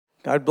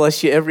God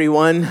bless you,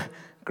 everyone.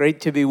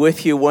 Great to be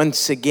with you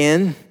once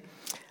again.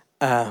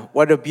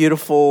 What a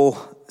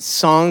beautiful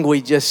song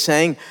we just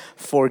sang.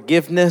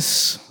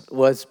 Forgiveness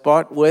was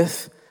bought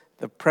with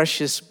the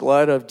precious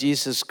blood of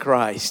Jesus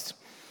Christ.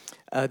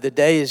 The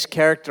day is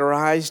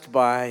characterized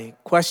by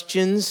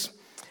questions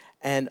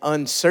and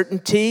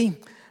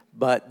uncertainty,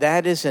 but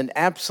that is an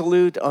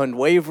absolute,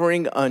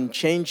 unwavering,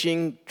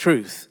 unchanging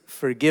truth.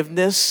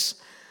 Forgiveness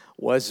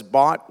was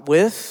bought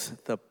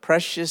with the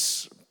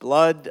precious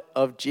blood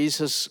of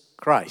Jesus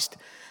Christ.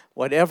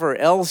 Whatever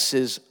else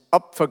is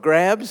up for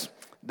grabs,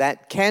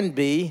 that can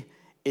be,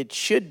 it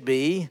should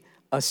be,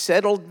 a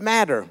settled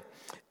matter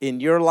in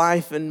your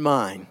life and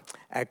mine.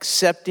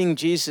 Accepting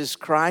Jesus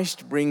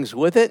Christ brings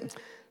with it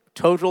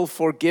total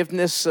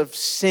forgiveness of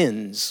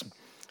sins.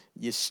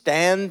 You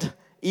stand,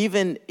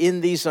 even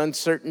in these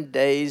uncertain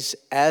days,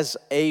 as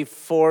a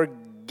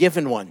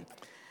forgiven one,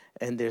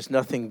 and there's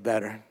nothing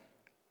better.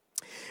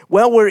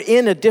 Well, we're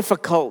in a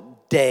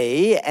difficult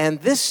day, and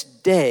this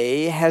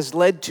day has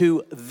led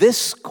to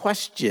this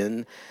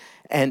question,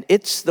 and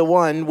it's the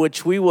one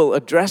which we will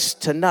address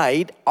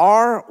tonight.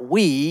 Are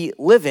we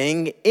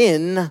living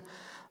in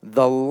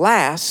the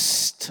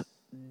last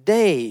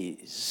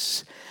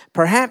days?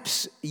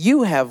 Perhaps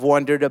you have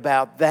wondered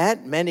about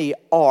that. Many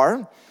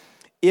are.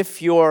 If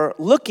you're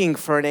looking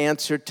for an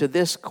answer to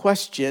this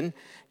question,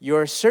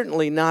 you're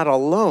certainly not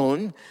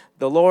alone.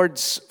 The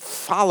Lord's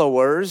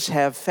followers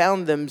have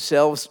found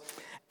themselves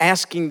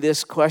asking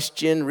this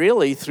question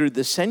really through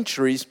the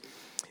centuries.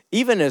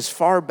 Even as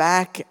far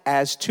back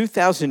as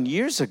 2,000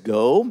 years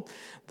ago,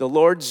 the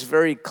Lord's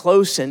very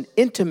close and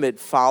intimate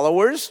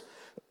followers,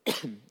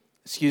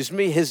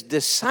 his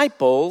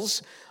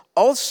disciples,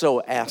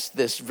 also asked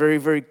this very,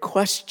 very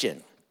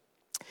question.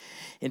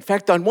 In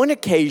fact, on one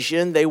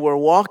occasion, they were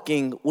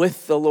walking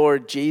with the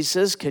Lord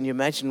Jesus. Can you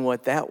imagine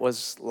what that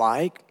was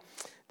like?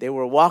 They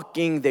were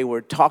walking, they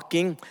were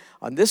talking.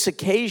 On this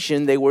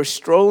occasion, they were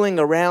strolling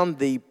around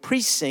the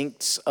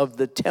precincts of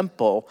the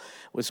temple.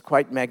 It was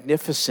quite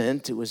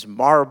magnificent. It was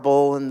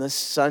marble, and the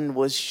sun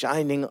was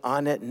shining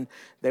on it, and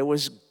there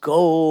was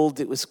gold.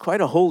 It was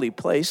quite a holy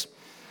place.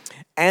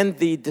 And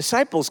the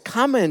disciples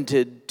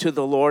commented to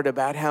the Lord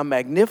about how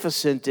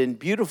magnificent and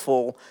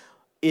beautiful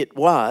it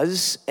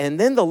was. And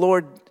then the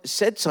Lord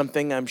said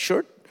something, I'm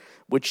sure,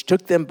 which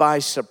took them by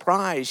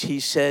surprise. He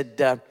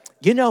said,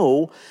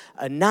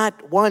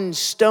 not one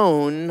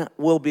stone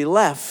will be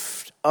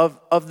left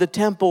of the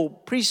temple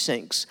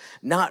precincts.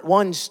 Not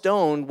one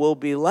stone will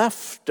be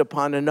left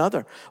upon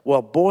another.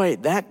 Well, boy,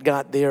 that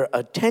got their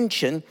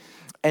attention.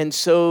 And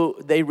so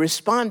they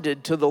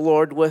responded to the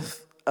Lord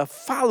with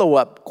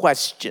follow-up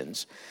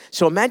questions.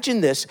 So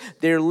imagine this.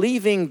 They're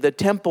leaving the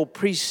temple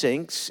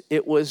precincts.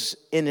 It was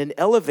in an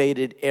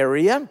elevated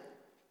area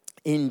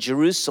in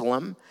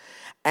Jerusalem.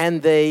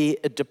 And they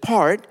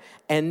depart.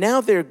 And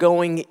now they're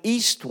going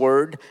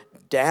eastward,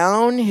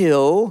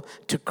 downhill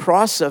to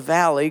cross a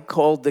valley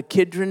called the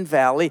Kidron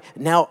Valley,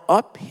 now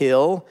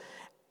uphill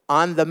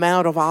on the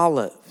Mount of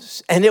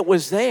Olives. And it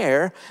was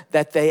there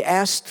that they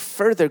asked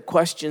further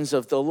questions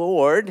of the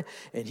Lord,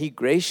 and he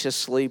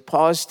graciously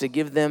paused to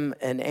give them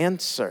an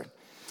answer.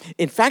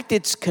 In fact,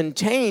 it's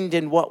contained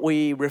in what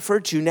we refer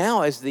to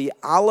now as the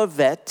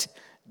Olivet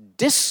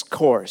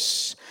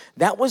Discourse.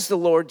 That was the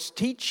Lord's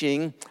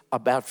teaching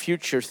about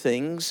future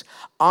things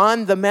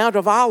on the Mount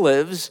of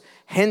Olives,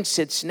 hence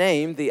its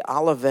name, the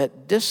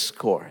Olivet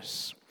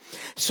Discourse.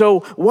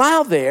 So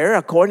while there,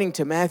 according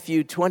to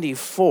Matthew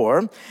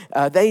 24,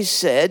 they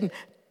said,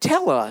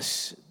 tell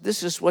us,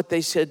 this is what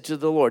they said to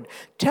the Lord,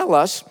 tell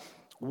us,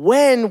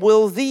 when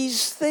will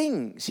these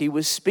things, he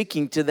was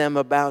speaking to them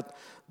about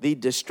the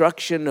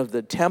destruction of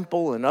the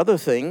temple and other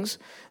things.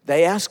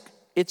 They asked,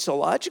 it's a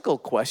logical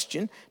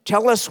question,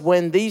 tell us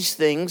when these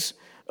things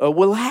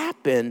will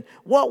happen.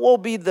 What will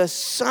be the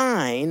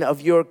sign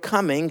of your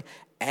coming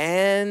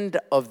and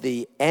of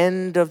the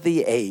end of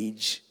the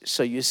age?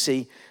 So you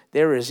see,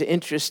 they're as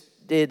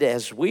interested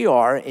as we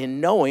are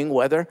in knowing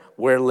whether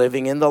we're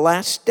living in the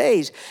last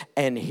days.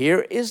 And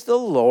here is the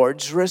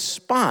Lord's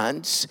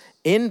response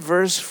in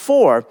verse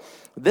 4.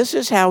 This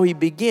is how he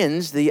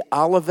begins the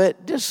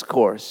Olivet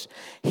Discourse.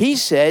 He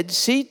said,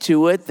 see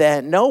to it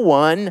that no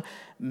one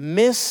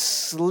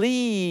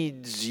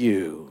misleads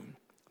you.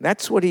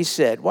 That's what he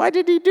said. Why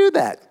did he do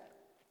that?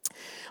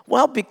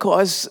 Well,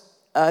 because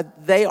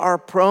they are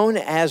prone,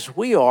 as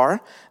we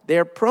are,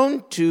 they're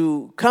prone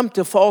to come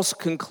to false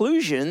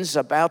conclusions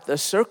about the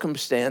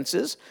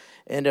circumstances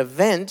and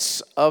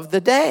events of the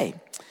day.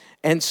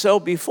 And so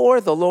before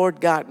the Lord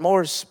got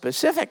more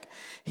specific,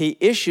 he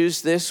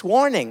issues this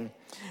warning.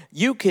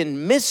 You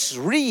can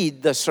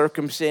misread the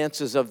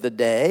circumstances of the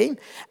day,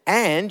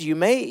 and you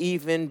may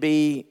even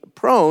be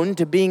prone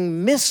to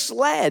being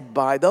misled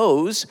by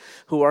those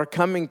who are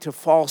coming to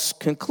false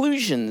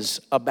conclusions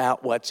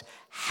about what's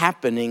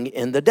happening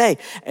in the day.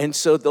 And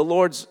so the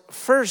Lord's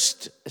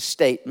first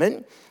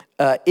statement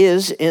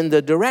is in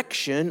the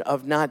direction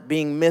of not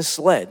being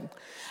misled.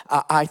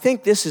 I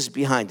think this is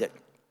behind it.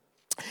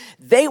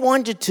 They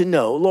wanted to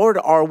know, Lord,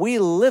 are we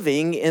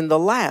living in the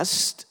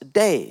last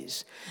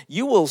days?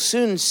 You will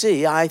soon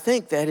see, I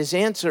think, that his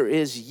answer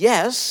is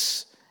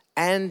yes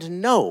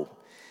and no.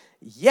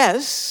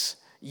 Yes,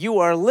 we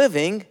are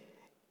living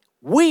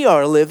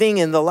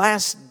in the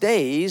last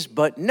days,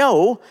 but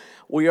no,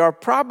 we are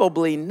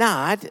probably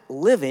not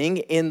living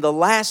in the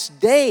last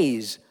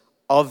days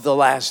of the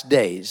last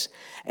days.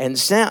 And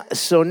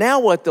so now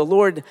what the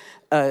Lord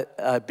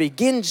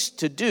begins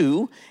to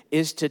do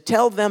is to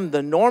tell them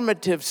the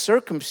normative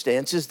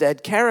circumstances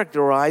that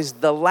characterize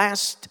the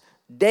last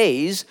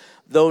days,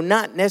 though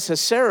not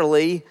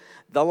necessarily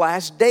the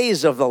last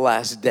days of the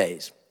last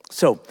days.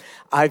 So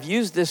I've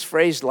used this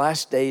phrase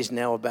last days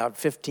now about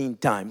 15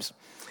 times.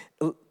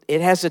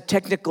 It has a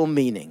technical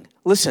meaning.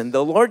 Listen,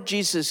 the Lord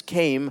Jesus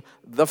came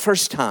the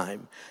first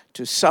time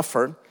to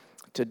suffer,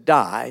 to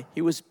die.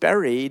 He was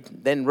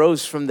buried, then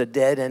rose from the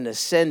dead and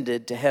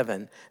ascended to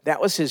heaven. That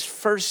was his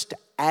first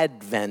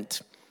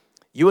advent.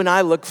 You and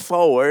I look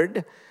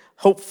forward,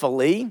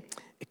 hopefully,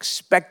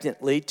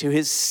 expectantly, to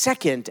his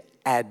second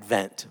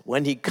advent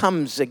when he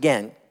comes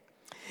again.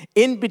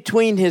 In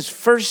between his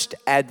first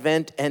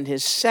advent and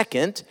his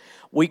second,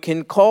 we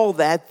can call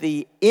that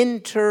the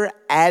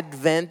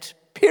inter-advent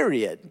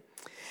period.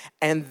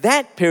 And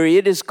that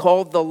period is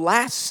called the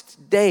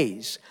last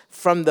days.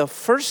 From the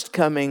first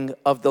coming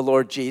of the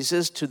Lord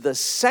Jesus to the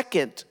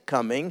second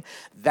coming,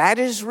 that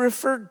is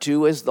referred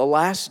to as the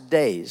last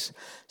days.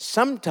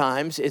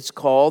 Sometimes it's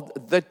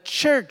called the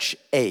church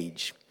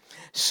age.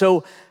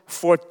 So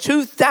for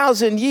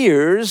 2,000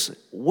 years,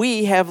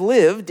 we have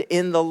lived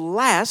in the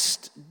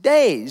last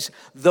days,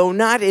 though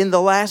not in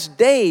the last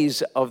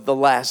days of the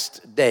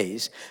last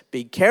days.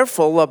 Be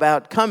careful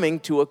about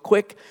coming to a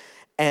quick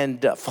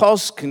and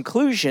false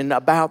conclusion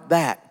about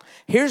that.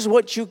 Here's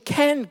what you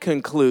can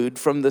conclude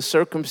from the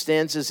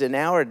circumstances in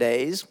our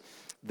days.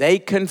 They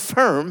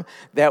confirm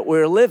that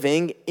we're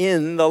living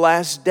in the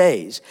last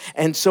days.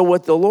 And so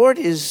what the Lord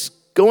is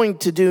going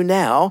to do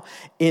now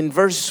in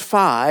verse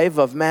 5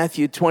 of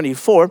Matthew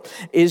 24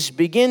 is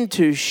begin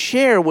to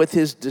share with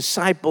his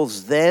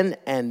disciples then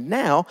and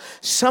now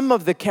some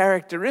of the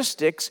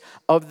characteristics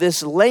of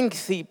this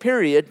lengthy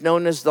period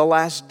known as the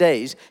last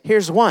days.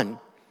 Here's one.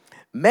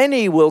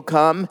 Many will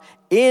come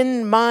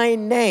in my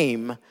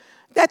name.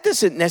 That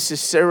doesn't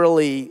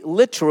necessarily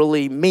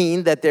literally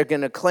mean that they're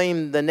going to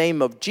claim the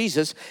name of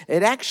Jesus.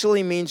 It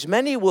actually means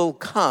many will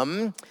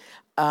come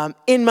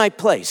in my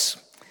place.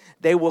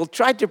 They will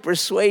try to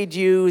persuade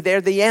you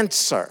they're the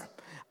answer.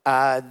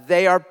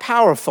 They are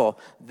powerful.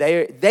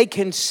 They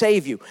can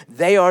save you.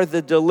 They are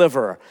the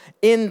deliverer.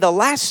 In the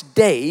last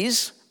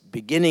days,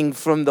 beginning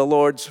from the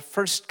Lord's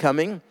first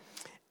coming,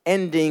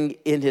 ending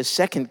in his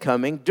second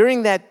coming,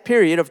 during that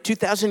period of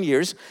 2,000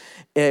 years,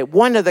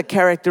 one of the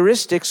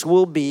characteristics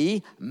will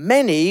be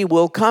many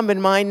will come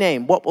in my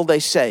name. What will they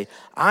say?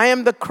 I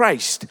am the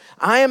Christ.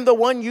 I am the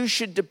one you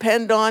should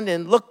depend on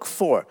and look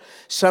for.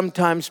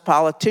 Sometimes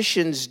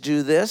politicians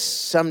do this,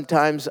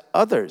 sometimes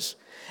others.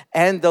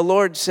 And the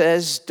Lord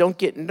says, don't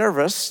get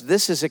nervous.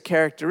 This is a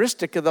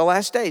characteristic of the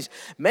last days.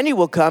 Many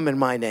will come in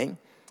my name,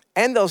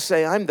 and they'll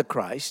say, I'm the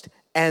Christ.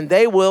 And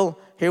they will,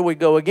 here we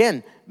go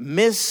again,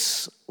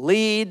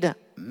 mislead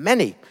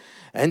many.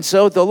 And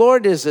so the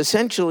Lord is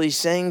essentially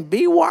saying,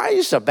 be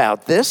wise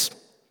about this.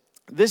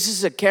 This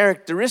is a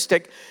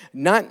characteristic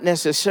not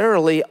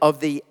necessarily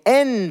of the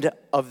end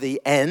of the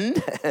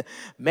end.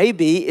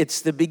 Maybe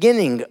it's the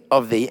beginning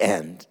of the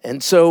end.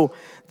 And so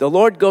the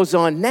Lord goes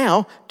on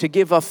now to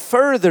give a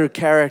further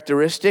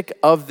characteristic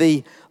of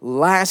the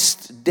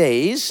last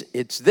days.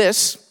 It's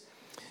this.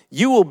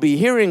 You will be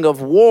hearing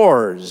of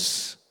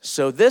wars.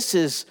 So this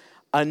is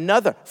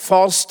another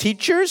false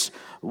teachers,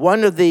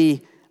 one of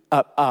the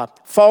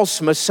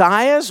false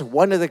messiahs.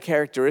 One of the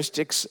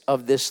characteristics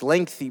of this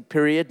lengthy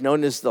period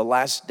known as the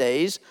last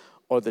days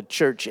or the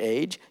church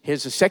age.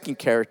 Here's a second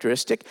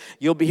characteristic.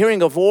 You'll be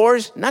hearing of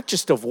wars, not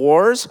just of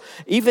wars,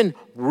 even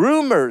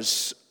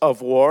rumors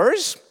of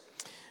wars.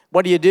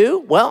 What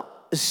do? Well,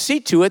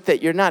 see to it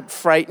that you're not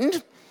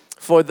frightened,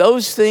 for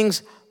those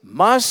things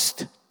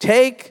must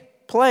take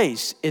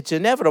place. It's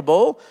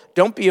inevitable.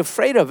 Don't be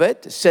afraid of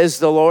it, says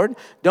the Lord.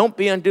 Don't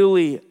be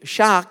unduly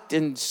shocked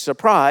and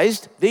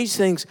surprised. These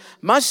things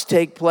must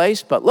take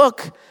place. But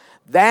look,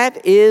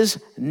 that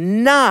is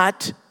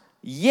not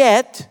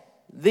yet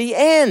the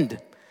end.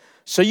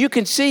 So you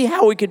can see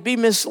how we could be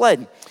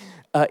misled.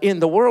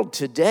 In the world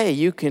today,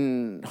 you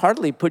can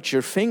hardly put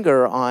your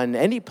finger on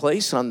any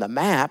place on the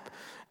map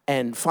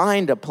and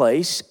find a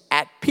place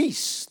at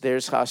peace.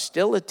 There's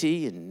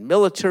hostility and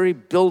military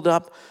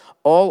buildup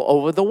all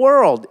over the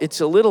world.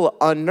 It's a little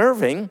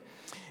unnerving,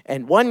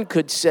 and one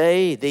could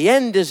say the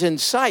end is in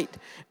sight,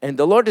 and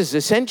the Lord is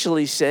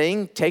essentially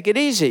saying, take it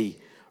easy,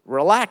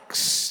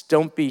 relax,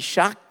 don't be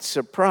shocked,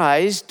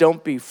 surprised,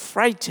 don't be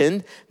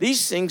frightened.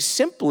 These things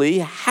simply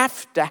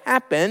have to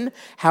happen.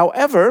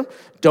 However,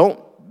 don't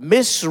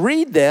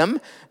misread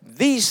them.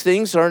 These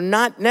things are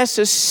not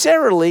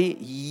necessarily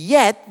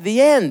yet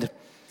the end.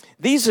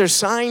 These are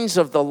signs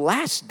of the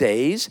last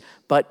days,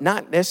 but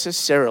not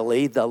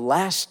necessarily the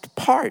last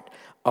part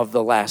of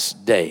the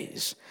last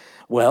days.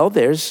 Well,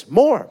 there's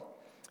more.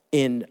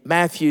 In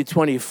Matthew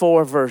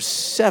 24, verse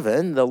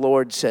 7, the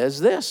Lord says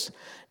this,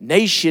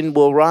 nation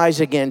will rise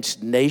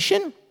against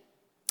nation.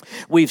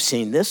 We've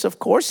seen this, of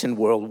course, in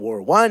World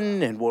War I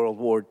and World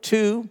War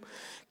II.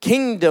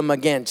 Kingdom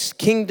against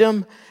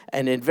kingdom,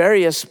 and in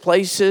various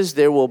places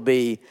there will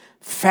be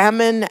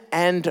famine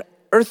and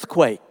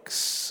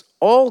earthquakes,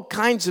 all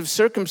kinds of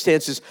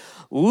circumstances.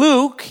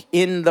 Luke,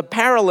 in the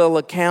parallel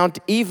account,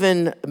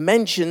 even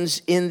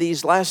mentions in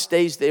these last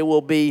days there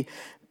will be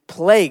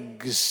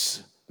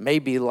plagues,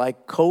 maybe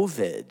like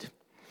COVID.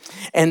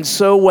 And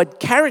so what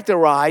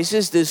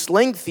characterizes this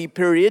lengthy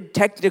period,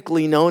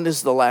 technically known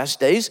as the last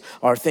days,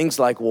 are things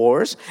like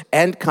wars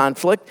and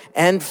conflict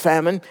and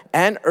famine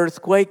and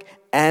earthquake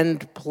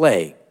and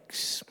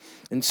plagues.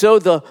 And so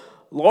the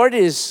Lord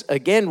is,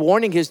 again,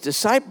 warning his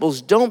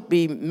disciples, don't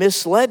be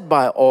misled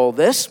by all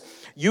this.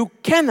 You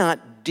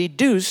cannot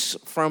deduce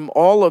from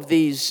all of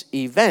these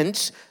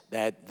events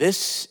that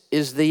this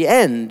is the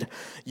end.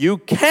 You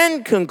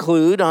can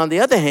conclude, on the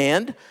other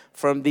hand,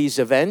 from these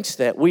events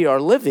that we are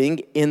living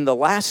in the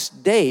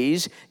last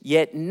days,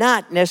 yet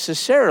not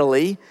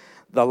necessarily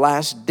the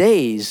last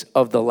days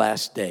of the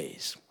last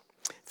days.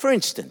 For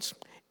instance,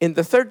 in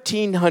the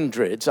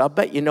 1300s, I'll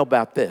bet you know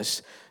about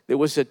this, there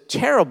was a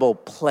terrible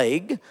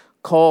plague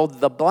called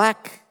the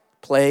Black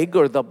Plague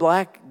or the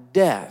Black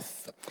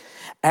Death.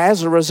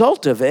 As a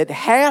result of it,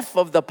 half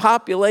of the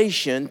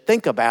population,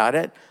 think about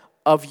it,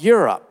 of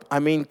Europe. I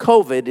mean,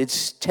 COVID,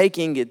 it's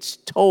taking its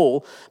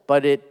toll,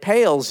 but it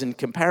pales in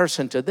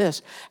comparison to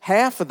this.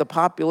 Half of the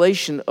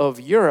population of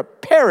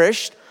Europe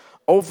perished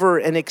over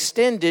an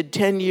extended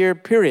 10-year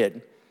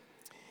period.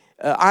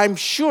 I'm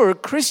sure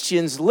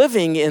Christians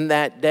living in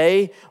that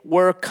day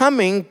were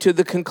coming to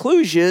the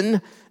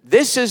conclusion,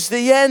 this is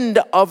the end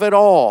of it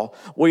all.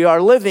 We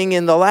are living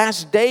in the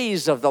last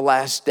days of the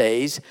last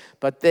days,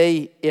 but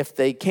if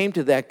they came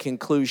to that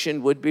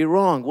conclusion, would be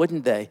wrong,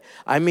 wouldn't they?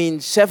 I mean,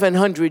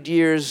 700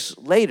 years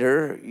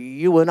later,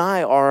 you and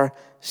I are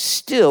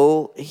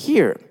still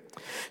here.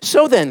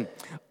 So then,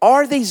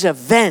 are these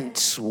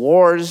events,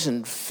 wars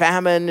and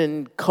famine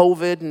and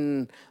COVID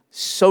and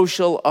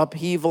social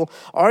upheaval,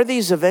 are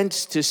these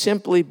events to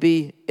simply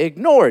be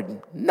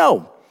ignored?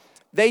 No.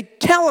 They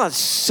tell us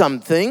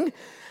something,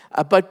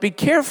 but be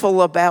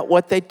careful about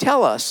what they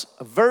tell us.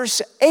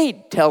 Verse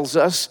 8 tells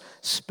us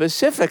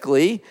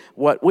specifically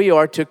what we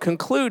are to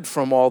conclude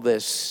from all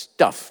this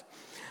stuff.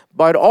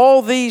 But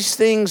all these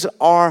things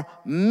are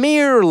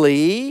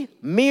merely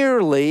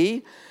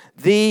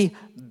the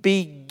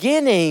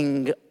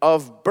beginning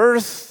of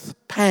birth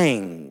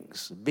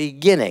pangs.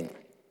 Beginning.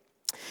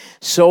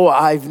 So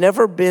I've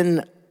never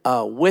been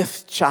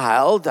with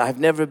child. I've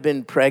never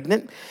been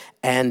pregnant.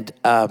 And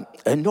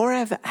nor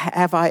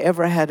have I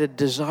ever had a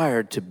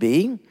desire to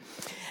be.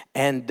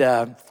 And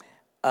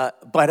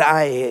but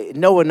I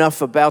know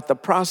enough about the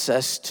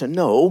process to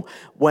know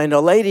when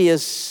a lady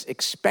is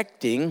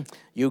expecting,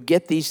 you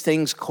get these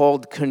things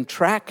called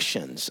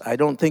contractions. I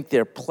don't think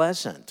they're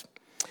pleasant.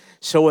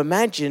 So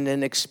imagine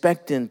an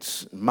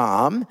expectant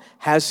mom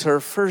has her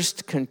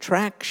first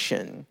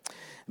contraction.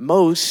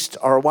 Most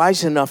are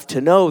wise enough to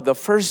know the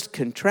first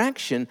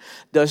contraction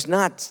does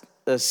not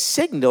a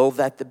signal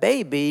that the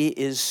baby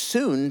is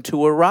soon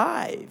to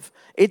arrive.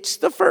 It's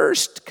the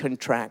first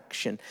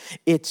contraction.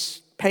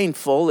 It's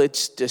painful,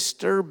 it's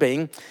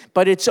disturbing,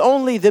 but it's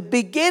only the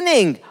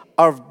beginning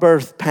of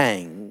birth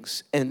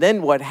pangs. And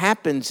then what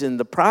happens in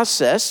the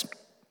process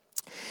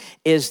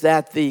is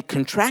that the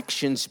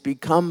contractions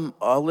become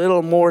a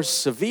little more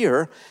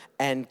severe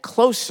and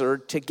closer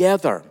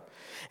together.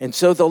 And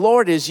so the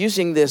Lord is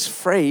using this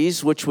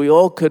phrase, which we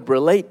all could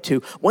relate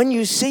to. When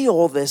you see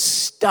all this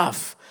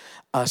stuff,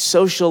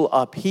 social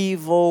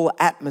upheaval,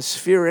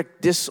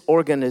 atmospheric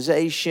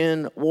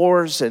disorganization,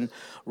 wars and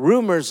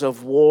rumors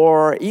of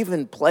war,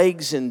 even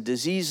plagues and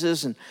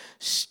diseases and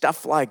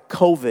stuff like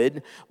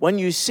COVID. When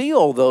you see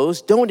all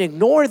those, don't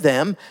ignore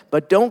them,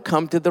 but don't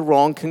come to the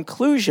wrong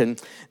conclusion.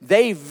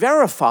 They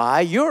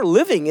verify you're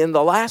living in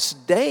the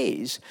last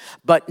days,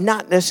 but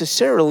not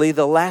necessarily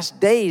the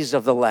last days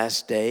of the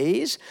last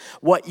days.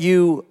 What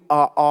you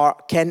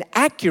can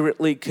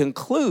accurately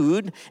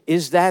conclude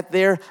is that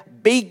they're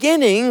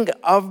beginning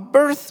of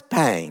birth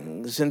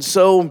pangs. And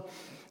so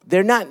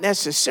they're not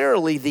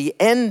necessarily the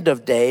end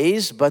of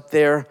days, but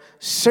they're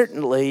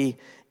certainly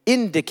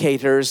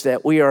indicators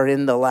that we are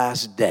in the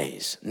last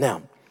days.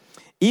 Now,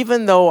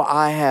 even though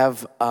I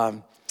have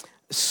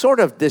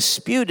sort of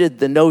disputed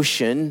the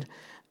notion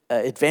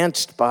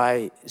advanced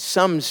by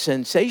some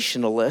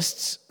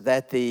sensationalists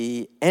that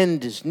the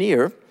end is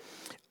near,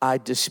 I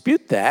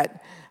dispute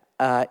that.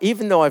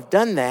 Even though I've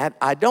done that,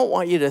 I don't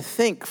want you to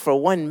think for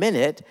 1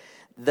 minute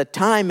the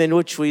time in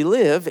which we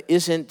live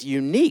isn't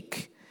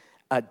unique,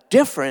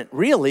 different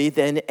really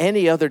than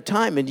any other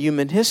time in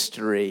human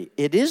history.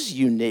 It is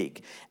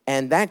unique,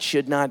 and that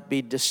should not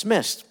be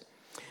dismissed.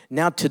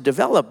 Now, to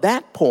develop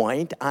that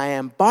point, I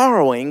am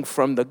borrowing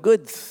from the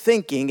good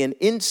thinking and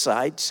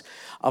insights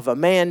of a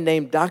man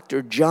named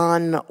Dr.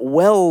 John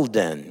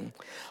Weldon,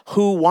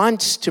 who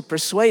wants to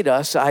persuade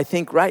us, I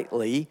think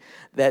rightly,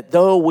 that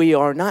though we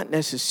are not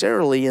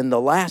necessarily in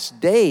the last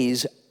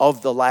days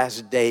of the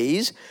last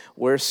days,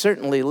 we're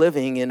certainly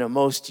living in a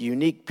most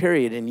unique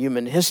period in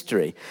human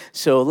history.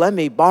 So let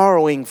me,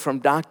 borrowing from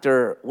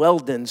Dr.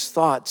 Weldon's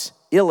thoughts,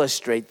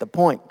 illustrate the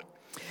point.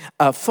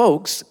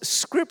 Folks,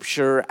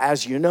 Scripture,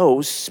 as you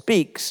know,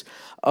 speaks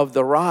of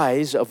the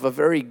rise of a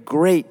very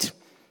great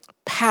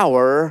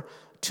power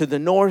to the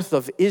north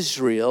of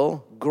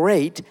Israel,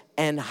 great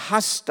and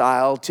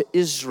hostile to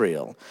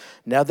Israel.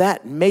 Now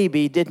that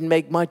maybe didn't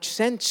make much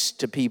sense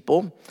to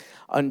people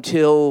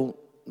until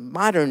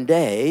modern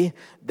day.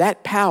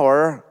 That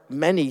power,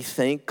 many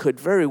think, could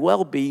very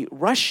well be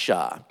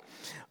Russia.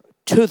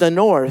 To the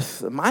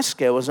north,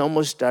 Moscow was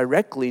almost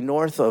directly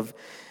north of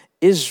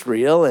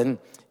Israel, and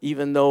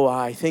even though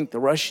I think the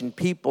Russian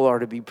people are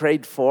to be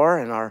prayed for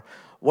and are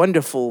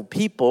wonderful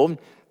people,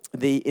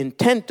 the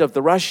intent of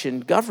the Russian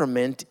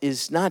government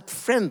is not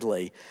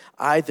friendly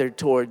either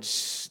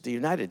towards the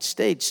United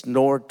States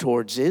nor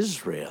towards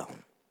Israel.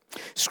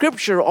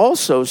 Scripture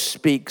also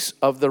speaks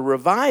of the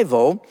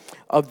revival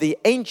of the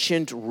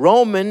ancient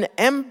Roman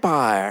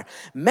Empire.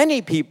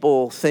 Many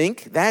people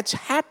think that's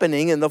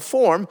happening in the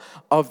form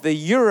of the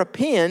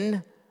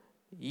European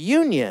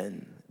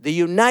Union, the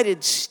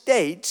United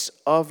States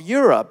of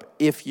Europe,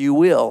 if you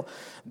will.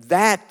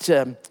 That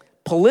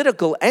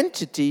political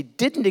entity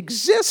didn't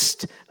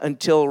exist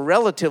until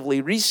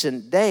relatively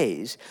recent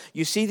days.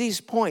 You see,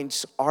 these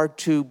points are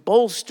to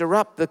bolster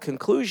up the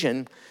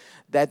conclusion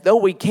that though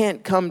we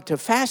can't come to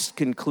fast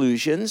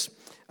conclusions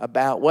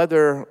about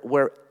whether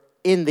we're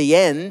in the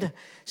end,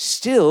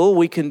 still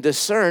we can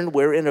discern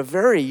we're in a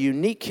very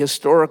unique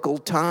historical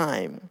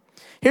time.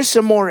 Here's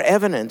some more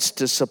evidence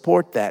to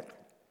support that.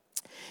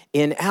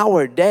 In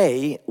our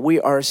day,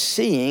 we are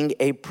seeing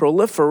a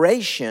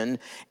proliferation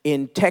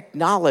in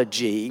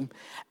technology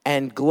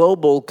and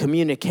global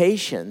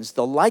communications,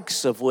 the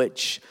likes of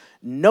which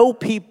no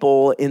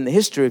people in the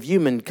history of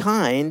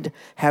humankind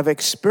have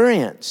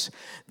experienced.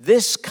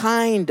 This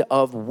kind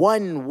of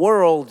one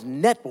world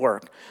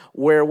network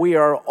where we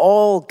are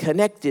all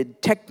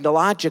connected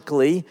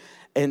technologically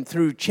and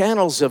through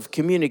channels of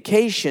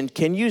communication,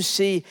 can you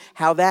see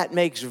how that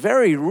makes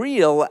very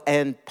real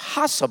and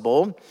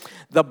possible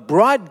the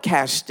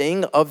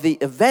broadcasting of the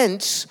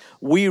events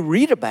we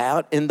read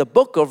about in the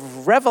book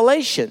of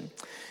Revelation?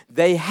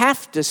 They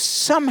have to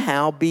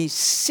somehow be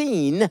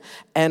seen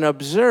and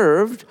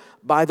observed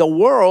by the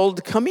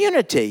world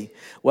community.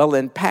 Well,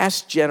 in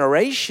past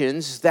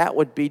generations, that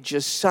would be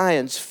just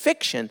science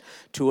fiction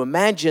to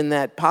imagine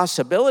that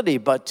possibility.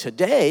 But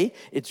today,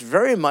 it's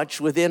very much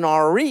within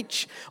our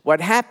reach.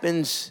 What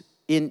happens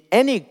in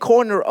any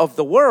corner of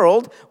the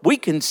world, we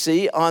can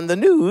see on the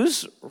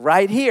news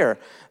right here.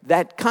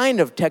 That kind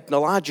of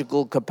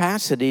technological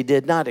capacity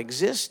did not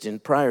exist in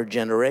prior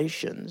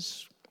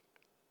generations.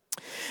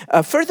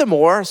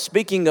 Furthermore,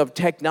 speaking of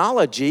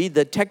technology,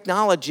 the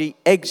technology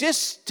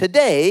exists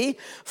today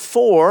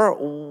for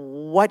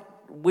what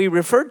is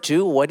referred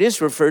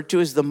to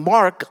as the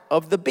mark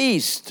of the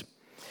beast.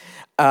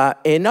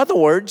 In other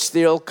words,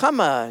 there'll come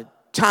a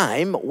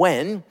time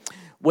when,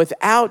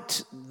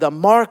 without the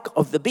mark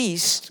of the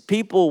beast,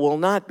 people will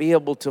not be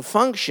able to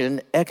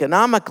function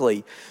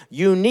economically.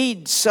 You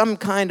need some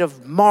kind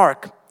of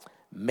mark,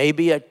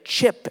 maybe a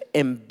chip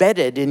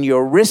embedded in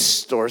your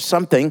wrist or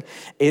something,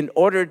 in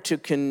order to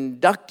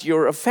conduct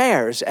your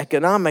affairs,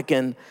 economic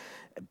and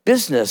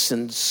business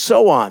and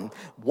so on.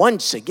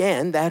 Once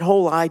again, that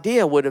whole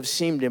idea would have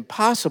seemed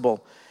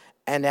impossible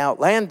and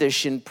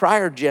outlandish in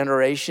prior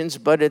generations,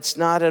 but it's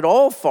not at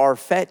all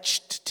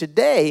far-fetched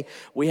today.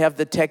 We have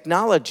the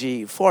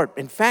technology for it.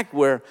 In fact,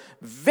 we're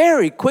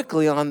very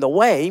quickly on the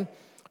way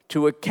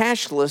to a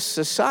cashless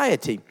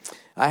society.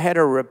 I had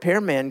a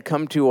repairman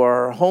come to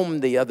our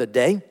home the other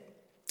day,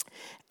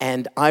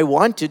 and I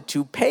wanted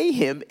to pay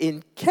him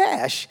in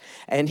cash.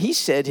 And he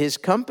said his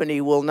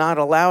company will not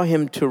allow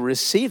him to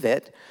receive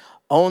it,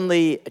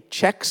 only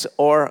checks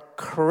or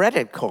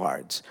credit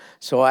cards.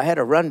 So I had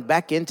to run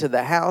back into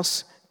the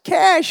house.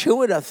 Cash, who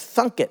would have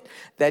thunk it,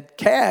 that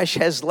cash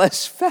has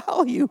less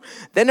value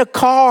than a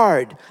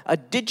card, a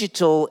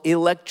digital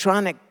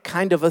electronic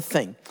kind of a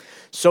thing.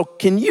 So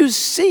can you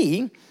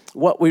see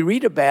what we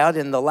read about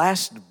in the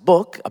last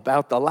book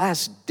about the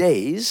last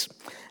days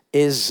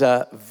is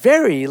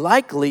very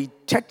likely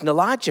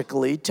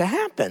technologically to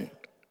happen?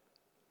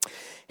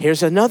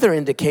 Here's another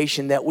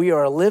indication that we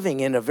are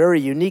living in a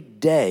very unique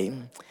day.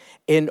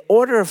 In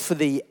order for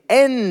the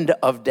end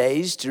of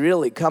days to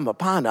really come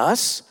upon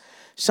us,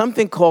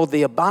 something called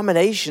the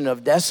abomination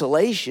of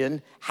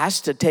desolation has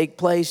to take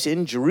place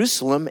in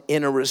Jerusalem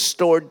in a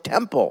restored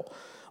temple.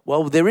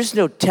 Well, there is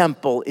no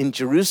temple in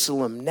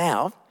Jerusalem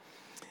now.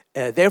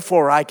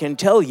 Therefore, I can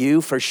tell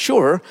you for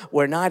sure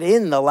we're not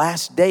in the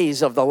last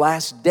days of the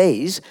last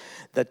days.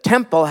 The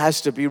temple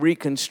has to be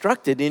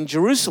reconstructed in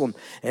Jerusalem.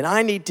 And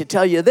I need to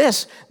tell you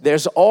this,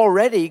 there's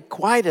already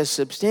quite a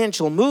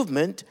substantial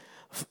movement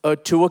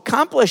to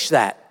accomplish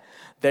that.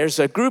 There's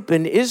a group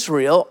in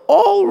Israel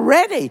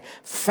already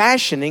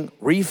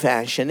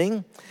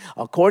refashioning,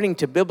 according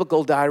to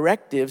biblical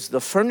directives, the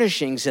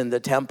furnishings in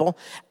the temple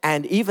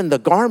and even the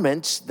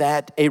garments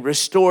that a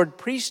restored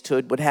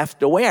priesthood would have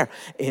to wear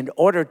in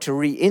order to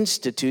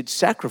reinstitute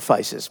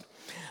sacrifices.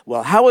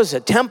 Well, how is a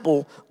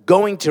temple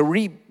going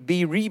to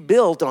be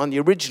rebuilt on the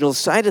original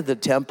site of the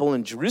temple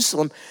in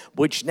Jerusalem,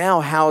 which now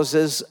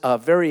houses a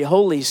very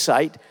holy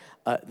site,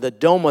 the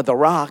Dome of the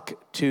Rock,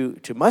 to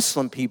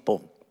Muslim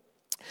people?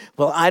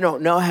 Well, I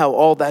don't know how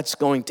all that's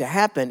going to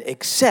happen,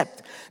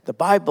 except the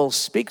Bible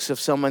speaks of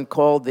someone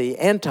called the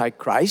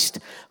Antichrist,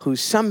 who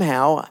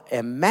somehow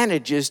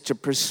manages to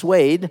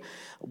persuade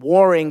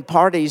warring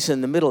parties in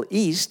the Middle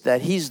East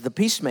that he's the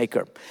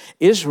peacemaker.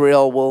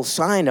 Israel will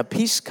sign a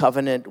peace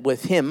covenant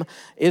with him.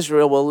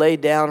 Israel will lay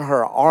down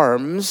her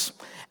arms,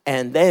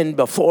 and then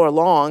before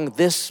long,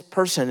 this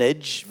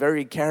personage,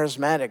 very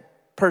charismatic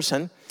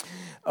person,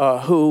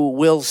 who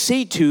will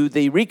see to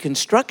the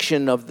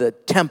reconstruction of the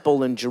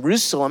temple in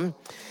Jerusalem,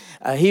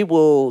 he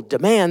will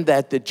demand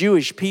that the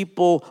Jewish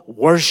people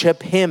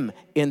worship him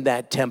in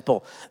that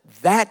temple.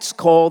 That's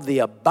called the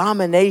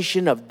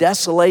abomination of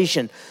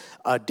desolation.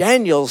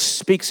 Daniel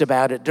speaks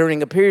about it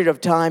during a period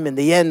of time in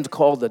the end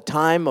called the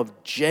time of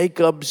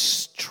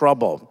Jacob's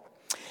trouble.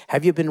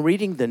 Have you been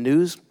reading the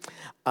news?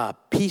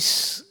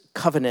 Peace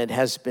covenant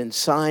has been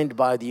signed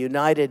by the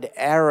United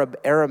Arab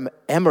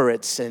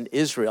Emirates and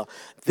Israel.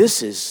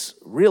 This is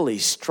really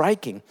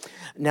striking.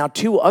 Now,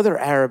 2 other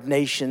Arab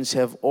nations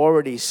have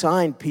already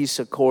signed peace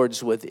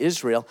accords with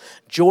Israel.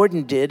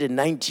 Jordan did in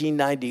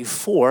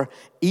 1994,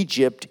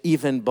 Egypt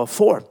even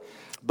before.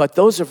 But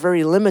those are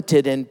very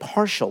limited and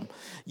partial.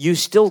 You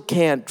still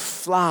can't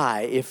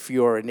fly, if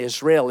you're an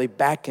Israeli,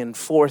 back and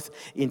forth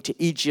into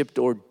Egypt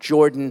or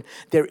Jordan.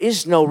 There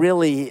is no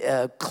really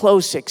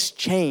close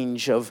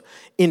exchange of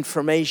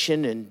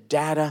information and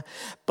data.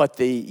 But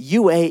the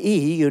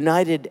UAE,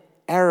 United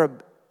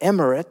Arab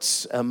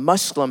Emirates,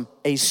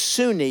 a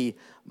Sunni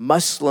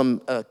Muslim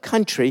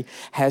country,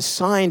 has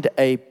signed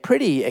a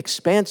pretty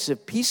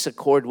expansive peace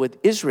accord with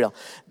Israel.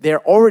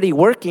 They're already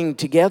working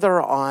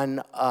together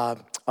on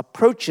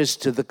approaches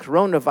to the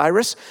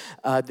coronavirus.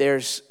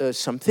 There's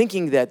some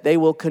thinking that they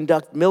will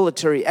conduct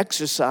military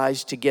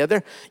exercise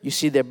together. You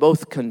see, they're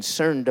both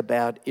concerned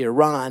about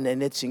Iran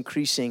and its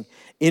increasing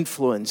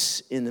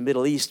influence in the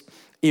Middle East.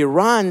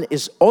 Iran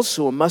is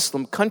also a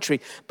Muslim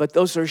country, but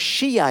those are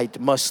Shiite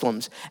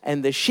Muslims.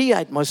 And the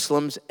Shiite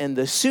Muslims and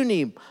the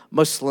Sunni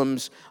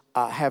Muslims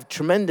have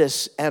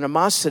tremendous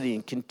animosity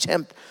and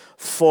contempt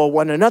for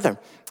one another.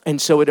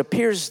 And so it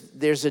appears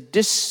there's a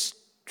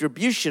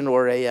distribution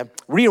or a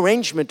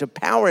rearrangement of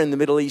power in the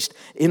Middle East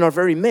in our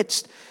very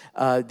midst.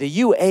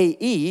 The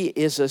UAE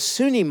is a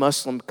Sunni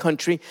Muslim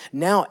country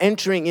now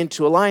entering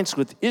into alliance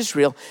with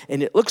Israel,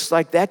 and it looks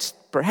like that's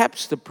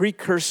perhaps the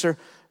precursor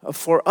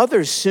for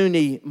other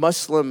Sunni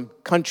Muslim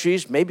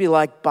countries, maybe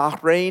like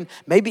Bahrain,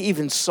 maybe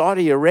even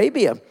Saudi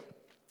Arabia,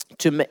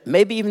 to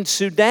maybe even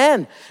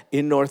Sudan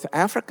in North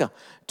Africa,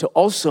 to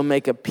also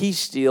make a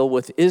peace deal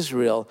with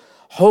Israel.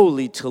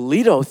 Holy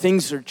Toledo,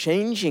 things are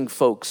changing,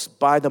 folks,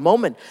 by the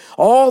moment.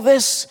 All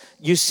this,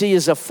 you see,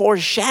 is a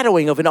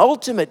foreshadowing of an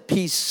ultimate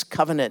peace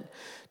covenant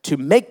to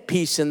make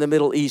peace in the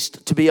Middle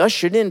East, to be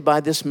ushered in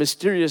by this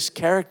mysterious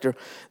character,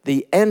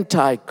 the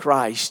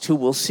Antichrist, who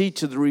will see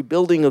to the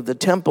rebuilding of the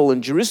temple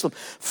in Jerusalem.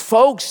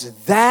 Folks,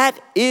 that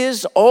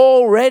is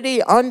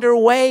already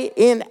underway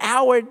in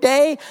our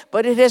day,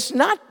 but it has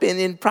not been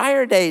in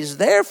prior days.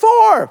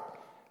 Therefore,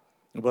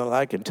 well,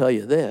 I can tell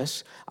you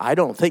this, I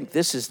don't think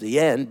this is the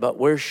end, but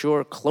we're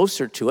sure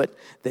closer to it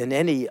than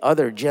any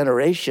other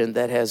generation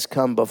that has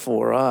come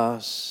before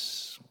us.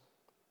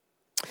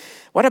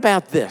 What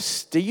about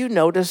this? Do you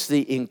notice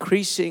the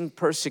increasing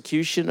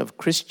persecution of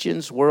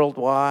Christians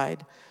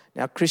worldwide?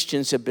 Now,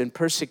 Christians have been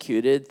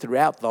persecuted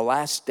throughout the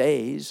last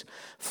days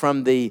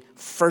from the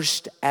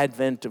first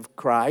advent of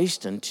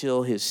Christ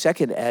until his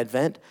second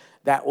advent.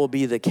 That will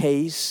be the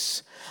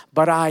case.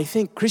 But I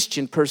think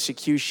Christian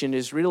persecution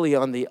is really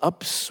on the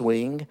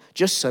upswing.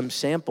 Just some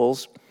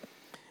samples.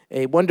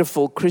 A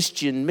wonderful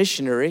Christian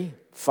missionary,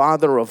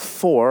 father of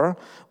 4,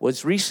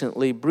 was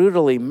recently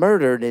brutally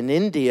murdered in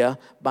India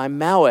by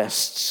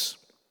Maoists.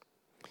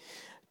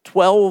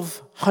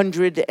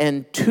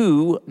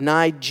 1,202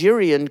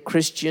 Nigerian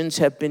Christians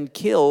have been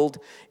killed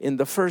in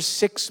the first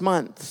 6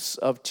 months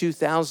of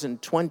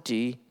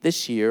 2020,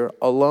 this year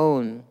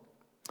alone.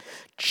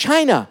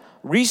 China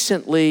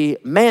recently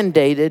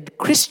mandated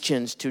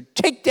Christians to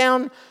take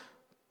down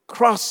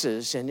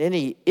crosses and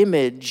any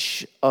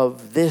image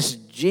of this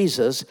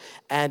Jesus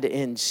and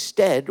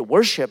instead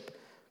worship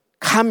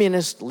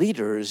communist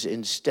leaders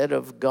instead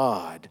of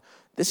God.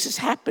 This is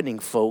happening,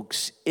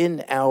 folks,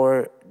 in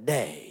our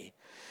day.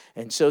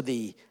 And so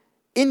the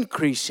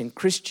increase in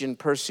Christian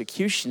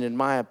persecution, in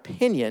my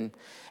opinion,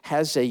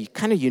 has a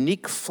kind of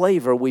unique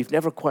flavor we've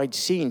never quite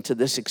seen to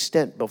this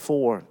extent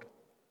before.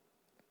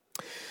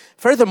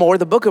 Furthermore,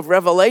 the book of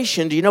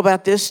Revelation, do you know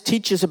about this?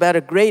 Teaches about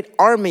a great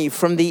army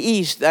from the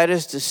east, that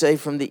is to say,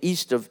 from the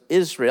east of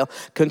Israel,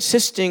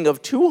 consisting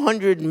of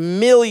 200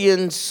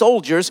 million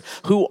soldiers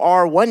who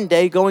are one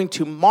day going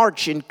to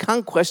march in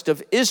conquest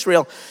of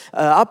Israel.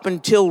 Up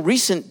until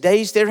recent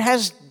days, there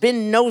has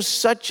been no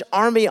such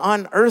army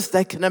on earth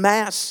that can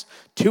amass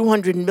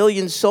 200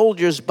 million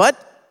soldiers,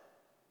 but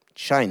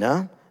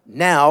China,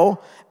 now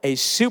a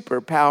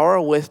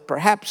superpower with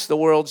perhaps the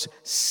world's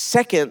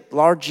second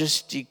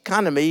largest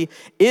economy,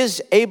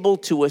 is able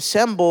to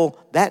assemble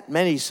that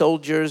many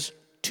soldiers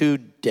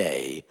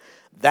today.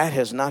 That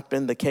has not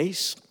been the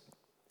case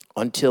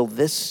until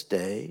this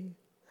day.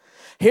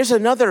 Here's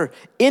another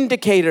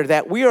indicator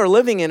that we are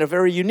living in a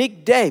very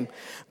unique day.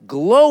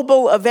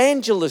 Global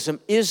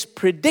evangelism is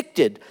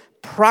predicted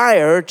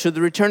prior to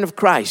the return of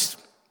Christ.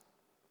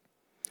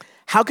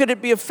 How could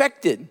it be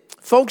affected?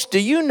 Folks, do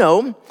you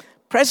know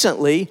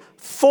presently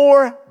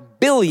 4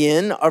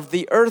 billion of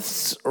the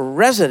Earth's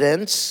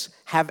residents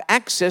have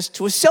access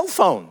to a cell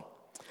phone?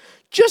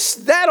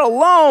 Just that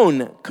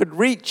alone could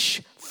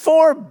reach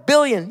 4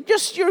 billion.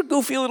 Just your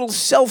goofy little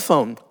cell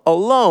phone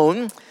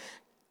alone,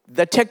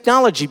 the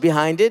technology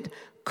behind it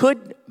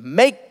could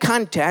make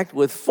contact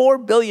with 4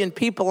 billion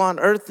people on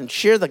earth and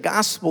share the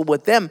gospel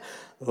with them,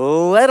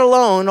 let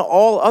alone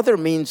all other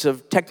means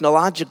of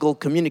technological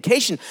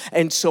communication.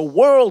 And so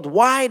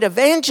worldwide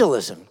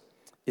evangelism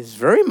is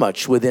very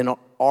much within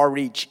our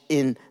reach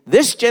in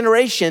this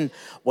generation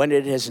when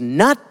it has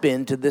not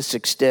been to this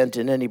extent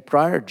in any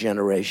prior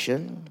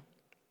generation.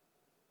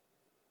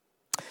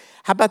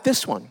 How about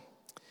this one?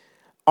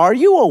 Are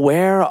you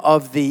aware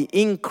of the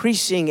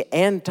increasing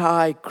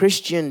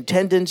anti-Christian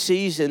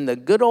tendencies in the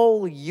good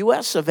old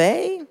US of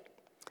A?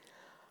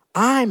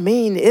 I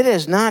mean, it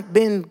has not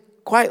been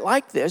quite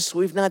like this.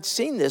 We've not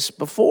seen this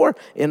before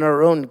in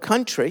our own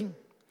country.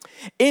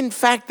 In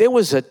fact, there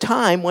was a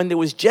time when there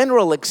was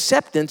general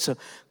acceptance of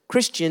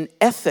Christian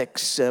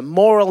ethics,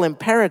 moral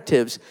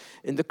imperatives,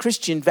 in the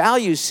Christian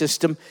value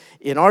system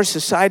in our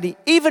society,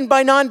 even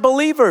by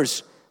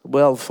non-believers.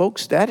 Well,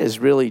 folks, that has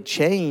really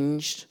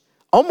changed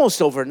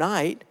almost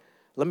overnight.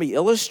 Let me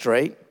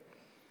illustrate.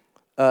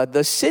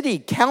 The city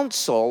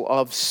council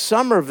of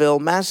Somerville,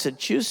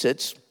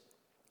 Massachusetts,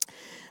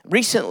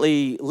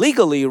 recently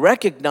legally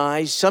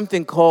recognized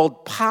something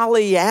called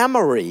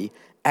polyamory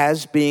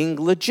as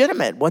being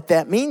legitimate. What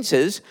that means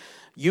is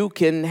you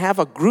can have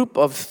a group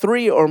of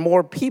 3 or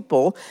more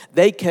people.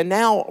 They can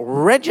now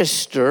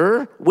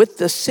register with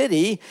the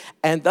city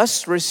and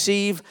thus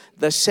receive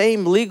the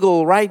same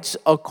legal rights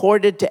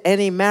accorded to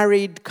any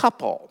married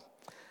couple.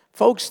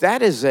 Folks,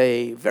 that is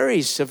a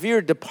very severe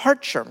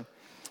departure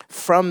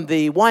from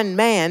the one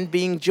man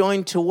being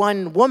joined to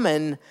one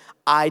woman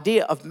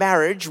idea of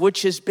marriage,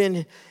 which has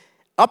been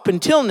up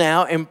until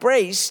now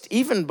embraced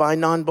even by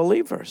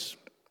non-believers.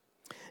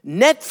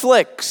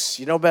 Netflix,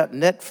 you know about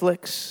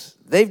Netflix?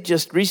 They've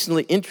just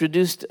recently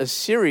introduced a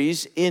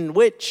series in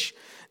which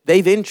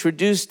they've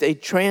introduced a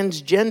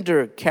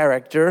transgender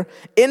character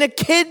in a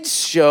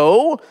kids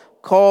show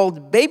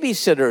called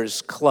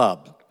Babysitter's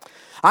Club.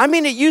 I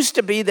mean, it used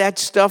to be that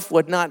stuff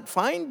would not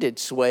find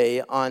its way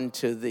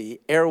onto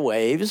the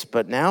airwaves,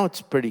 but now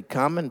it's pretty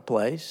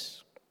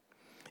commonplace.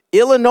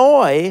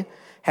 Illinois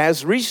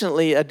has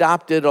recently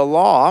adopted a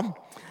law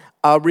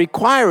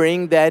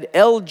requiring that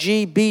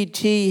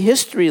LGBT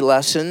history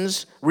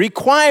lessons,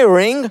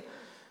 requiring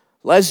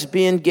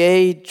lesbian,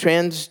 gay,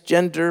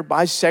 transgender,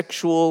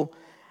 bisexual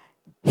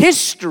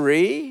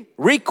history,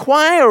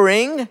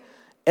 requiring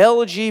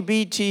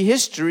LGBT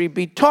history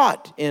be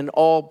taught in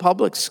all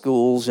public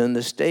schools in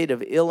the state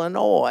of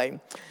Illinois.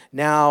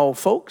 Now,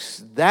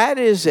 folks, that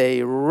is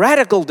a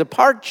radical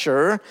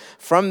departure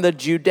from the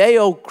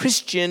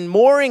Judeo-Christian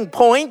mooring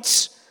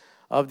points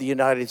of the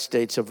United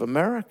States of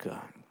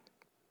America.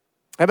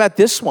 How about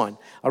this one?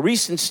 A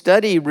recent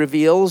study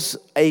reveals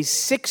a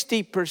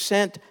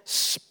 60%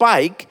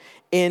 spike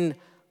in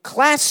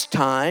class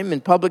time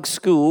in public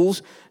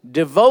schools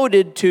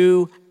devoted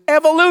to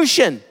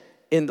evolution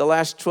in the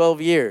last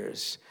 12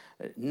 years.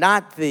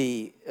 Not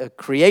the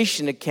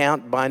creation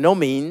account by no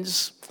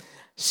means.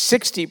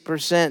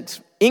 60%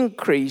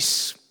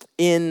 increase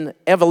in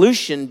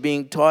evolution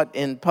being taught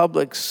in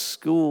public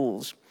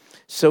schools.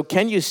 So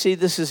can you see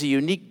this is a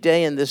unique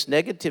day in this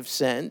negative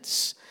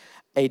sense,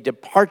 a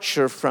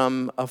departure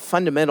from a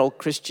fundamental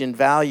Christian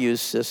value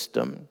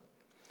system?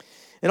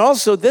 And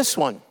also this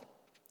one,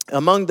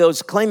 among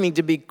those claiming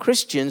to be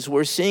Christians,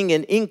 we're seeing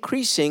an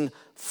increasing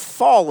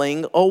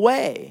falling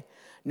away.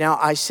 Now,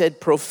 I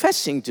said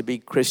professing to be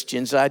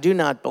Christians. I do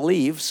not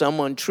believe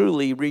someone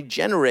truly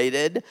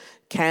regenerated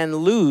can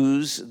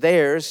lose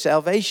their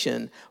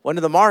salvation. One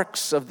of the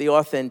marks of the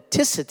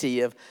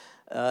authenticity of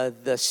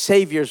the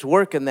Savior's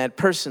work in that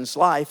person's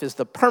life is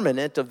the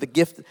permanence of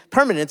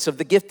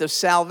the gift of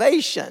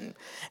salvation.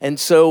 And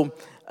so,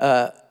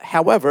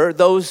 however,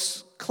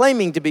 those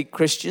claiming to be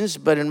Christians,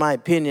 but in my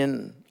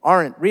opinion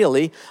aren't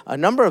really, a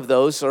number of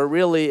those are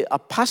really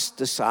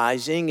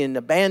apostatizing and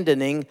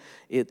abandoning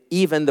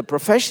even the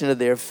profession of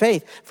their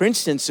faith. For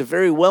instance, a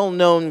very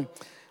well-known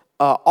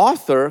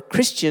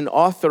Christian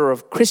author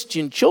of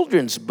Christian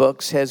children's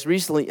books, has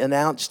recently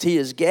announced he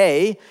is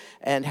gay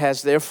and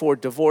has therefore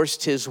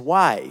divorced his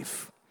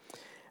wife.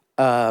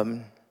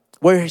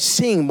 We're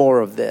seeing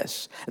more of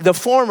this. The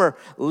former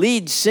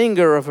lead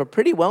singer of a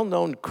pretty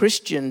well-known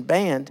Christian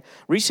band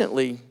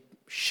recently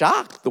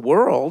shocked the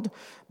world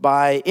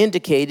by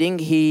indicating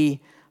he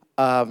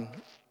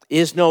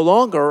is no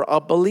longer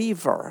a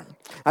believer.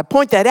 I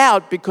point that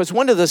out because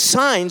one of the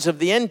signs of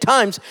the end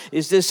times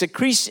is this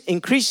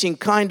increasing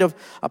kind of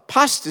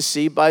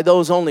apostasy by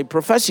those only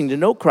professing to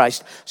know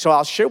Christ. So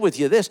I'll share with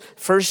you this.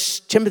 1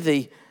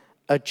 Timothy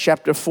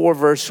chapter 4,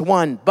 verse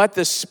 1. But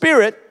the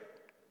Spirit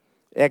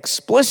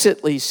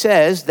explicitly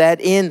says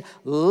that in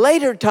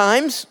later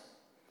times,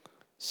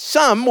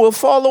 some will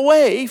fall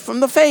away from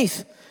the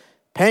faith,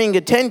 paying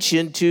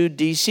attention to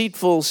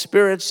deceitful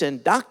spirits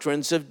and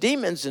doctrines of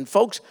demons. And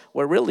folks,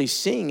 we're really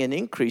seeing an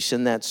increase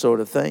in that sort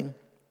of thing.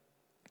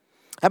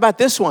 How about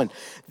this one?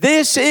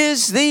 This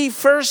is the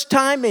first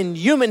time in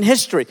human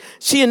history.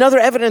 See, another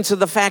evidence of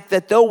the fact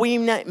that though we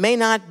may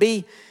not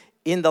be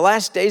in the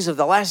last days of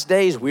the last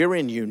days, we're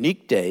in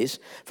unique days.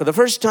 For the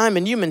first time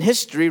in human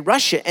history,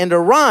 Russia and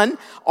Iran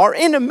are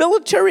in a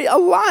military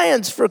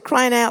alliance, for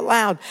crying out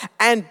loud.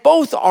 And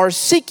both are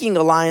seeking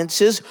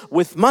alliances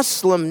with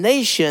Muslim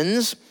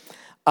nations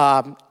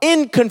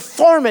in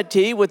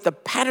conformity with the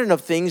pattern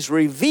of things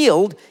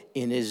revealed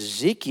in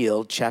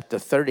Ezekiel chapter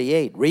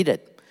 38. Read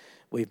it.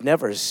 We've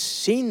never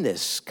seen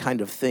this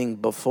kind of thing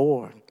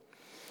before.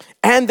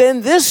 And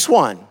then this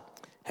one.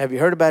 Have you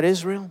heard about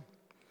Israel?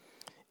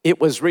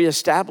 It was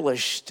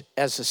reestablished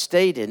as a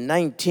state in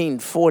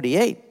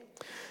 1948.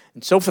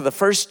 And so for the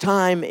first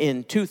time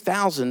in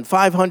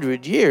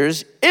 2,500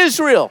 years,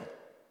 Israel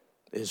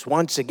is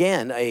once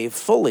again a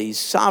fully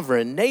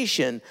sovereign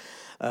nation.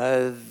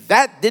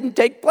 That didn't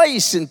take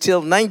place until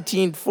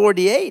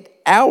 1948,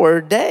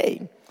 our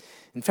day.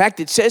 In fact,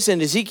 it says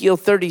in Ezekiel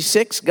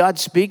 36, God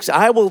speaks,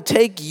 I will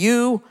take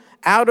you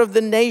out of the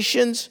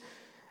nations.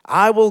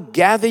 I will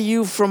gather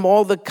you from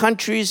all the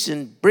countries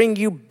and bring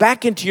you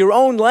back into your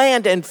own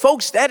land. And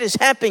folks, that is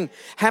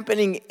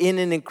happening in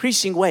an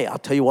increasing way. I'll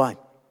tell you why.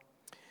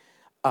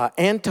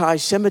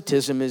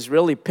 Anti-Semitism is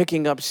really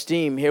picking up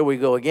steam, here we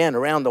go again,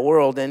 around the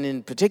world, and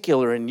in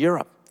particular in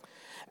Europe.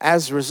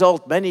 As a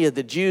result, many of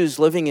the Jews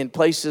living in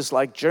places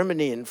like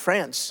Germany and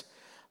France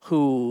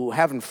who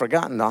haven't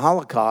forgotten the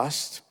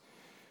Holocaust,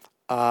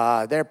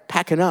 they're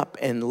packing up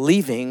and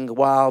leaving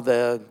while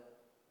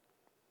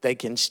they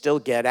can still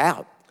get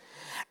out.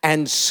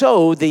 And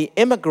so the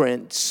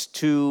immigrants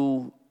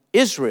to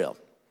Israel,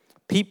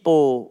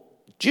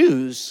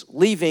 Jews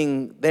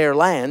leaving their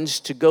lands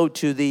to go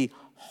to the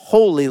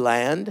Holy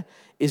Land,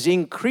 is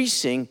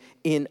increasing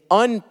in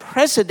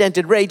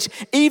unprecedented rates,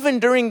 even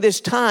during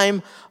this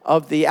time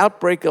of the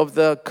outbreak of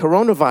the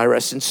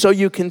coronavirus. And so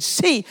you can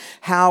see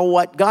how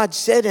what God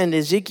said in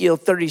Ezekiel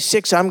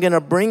 36, I'm going to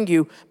bring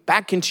you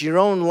back into your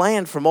own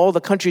land from all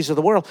the countries of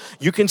the world.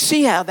 You can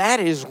see how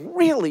that is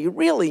really,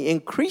 really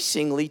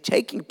increasingly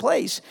taking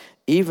place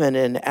even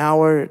in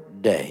our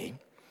day.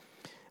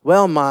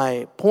 Well,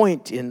 my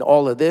point in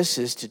all of this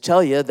is to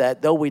tell you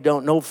that though we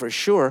don't know for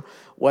sure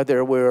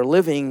whether we're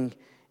living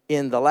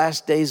in the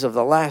last days of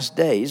the last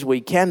days, we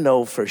can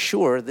know for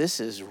sure this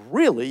is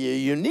really a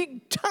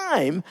unique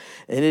time,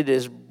 and it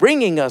is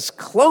bringing us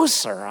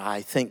closer,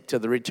 I think, to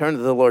the return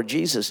of the Lord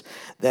Jesus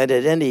than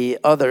at any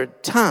other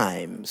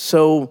time.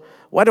 So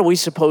what are we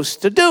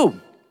supposed to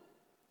do?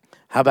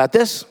 How about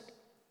this?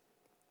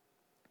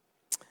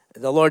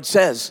 The Lord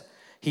says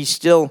he's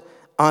still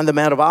on the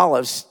Mount of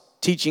Olives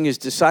teaching his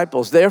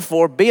disciples,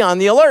 therefore be on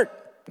the alert.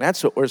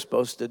 That's what we're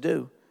supposed to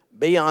do.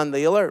 Be on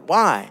the alert.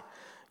 Why?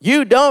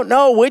 You don't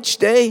know which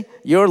day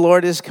your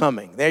Lord is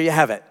coming. There you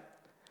have it.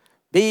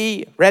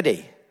 Be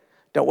ready.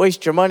 Don't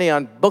waste your money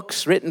on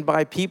books written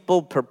by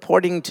people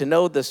purporting to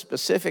know the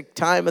specific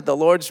time of the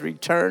Lord's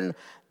return.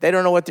 They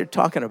don't know what they're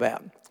talking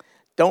about.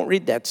 Don't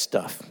read that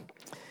stuff.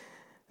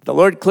 The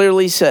Lord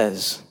clearly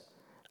says,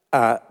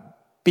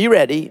 be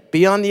ready,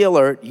 be on the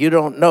alert. You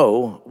don't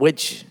know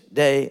which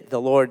day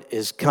the Lord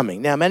is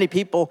coming. Now, many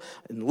people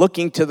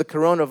looking to the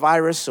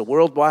coronavirus, a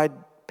worldwide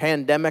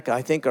pandemic,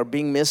 I think, are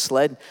being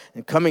misled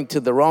and coming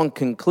to the wrong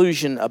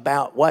conclusion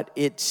about what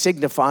it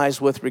signifies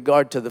with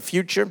regard to the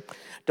future.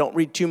 Don't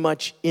read too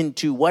much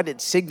into what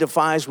it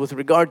signifies with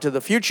regard to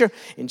the future.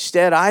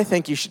 Instead, I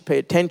think you should pay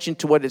attention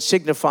to what it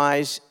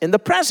signifies in the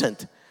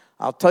present.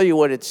 I'll tell you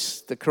what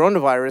the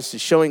coronavirus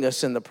is showing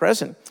us in the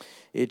present.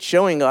 It's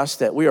showing us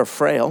that we are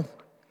frail.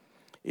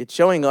 It's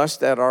showing us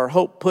that our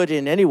hope put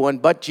in anyone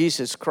but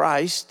Jesus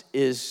Christ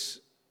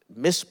is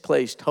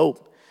misplaced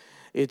hope.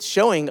 It's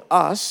showing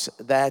us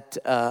that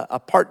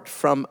apart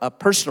from a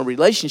personal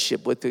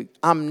relationship with the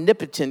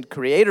omnipotent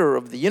creator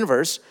of the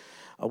universe,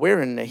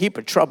 we're in a heap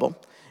of trouble.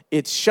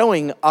 It's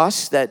showing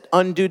us that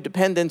undue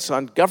dependence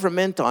on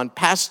government, on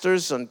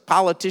pastors, on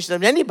politicians,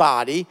 on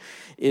anybody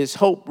is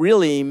hope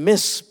really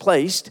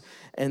misplaced,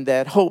 and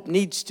that hope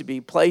needs to be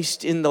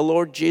placed in the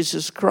Lord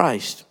Jesus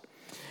Christ.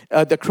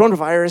 The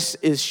coronavirus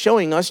is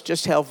showing us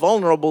just how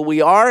vulnerable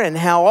we are and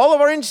how all of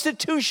our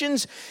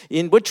institutions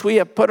in which we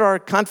have put our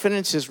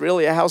confidence is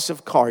really a house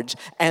of cards,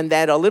 and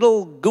that a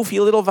little goofy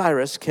little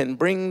virus can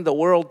bring the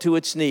world to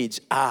its knees.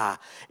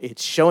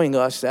 It's showing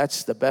us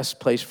that's the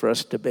best place for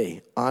us to be,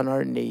 on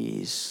our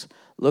knees,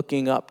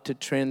 looking up to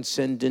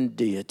transcendent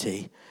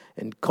deity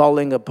and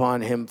calling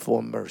upon him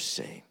for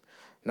mercy.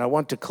 And I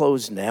want to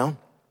close now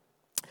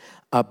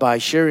by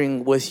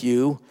sharing with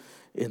you,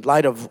 in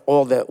light of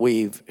all that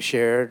we've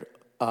shared,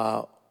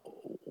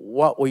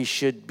 what we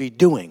should be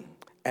doing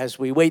as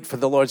we wait for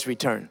the Lord's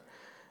return.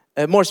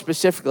 And more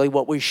specifically,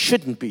 what we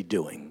shouldn't be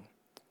doing.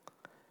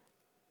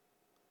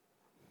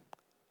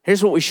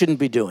 Here's what we shouldn't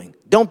be doing.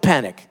 Don't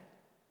panic.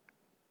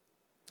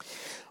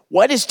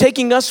 What is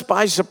taking us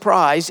by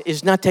surprise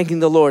is not taking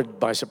the Lord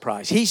by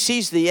surprise. He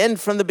sees the end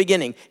from the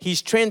beginning.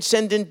 He's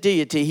transcendent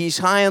deity. He's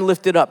high and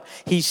lifted up.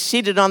 He's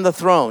seated on the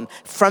throne.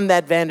 From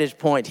that vantage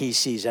point, he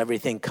sees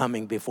everything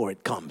coming before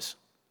it comes.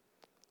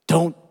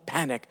 Don't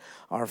panic.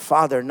 Our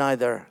Father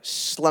neither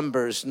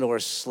slumbers nor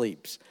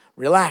sleeps.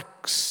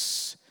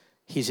 Relax.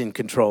 He's in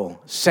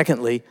control.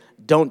 Secondly,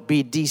 don't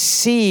be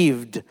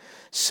deceived.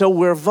 So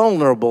we're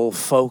vulnerable,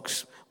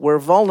 folks. We're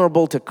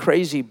vulnerable to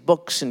crazy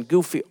books and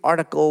goofy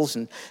articles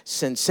and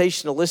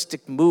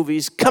sensationalistic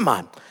movies. Come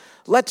on,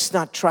 let's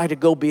not try to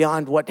go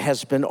beyond what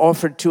has been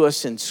offered to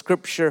us in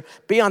Scripture.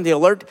 Be on the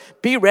alert.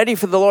 Be ready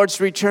for the Lord's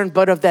return,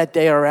 but of that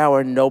day or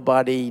hour,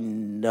 nobody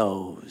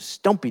knows.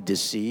 Don't be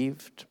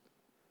deceived.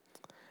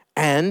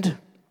 And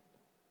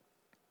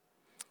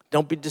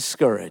don't be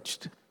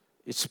discouraged.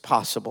 It's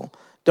possible.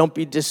 Don't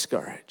be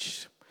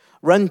discouraged.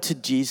 Run to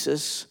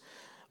Jesus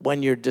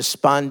when you're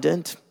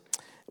despondent,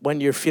 when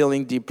you're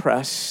feeling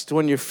depressed,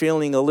 when you're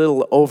feeling a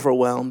little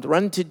overwhelmed.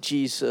 Run to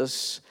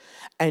Jesus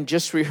and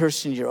just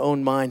rehearse in your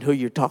own mind who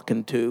you're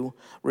talking to.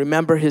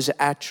 Remember his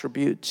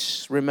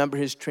attributes. Remember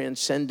his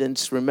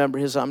transcendence. Remember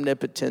his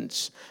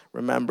omnipotence.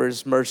 Remember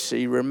his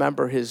mercy.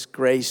 Remember his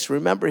grace.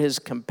 Remember his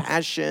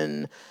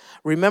compassion.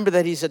 Remember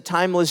that he's a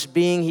timeless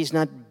being. He's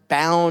not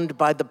bound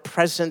by the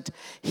present.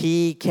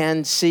 He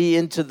can see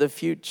into the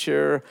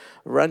future.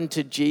 Run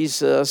to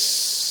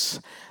Jesus.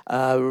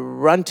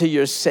 Run to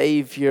your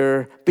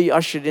Savior. Be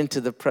ushered into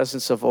the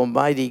presence of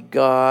Almighty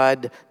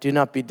God. Do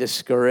not be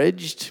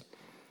discouraged.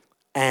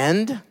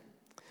 And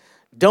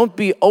don't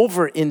be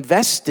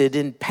over-invested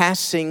in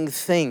passing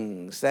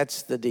things.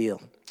 That's the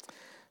deal.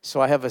 So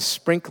I have a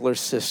sprinkler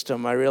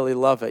system. I really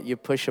love it. You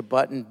push a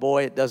button,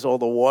 boy, it does all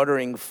the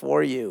watering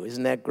for you.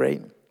 Isn't that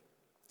great?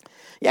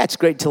 Yeah, it's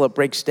great till it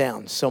breaks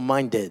down. So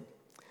mine did.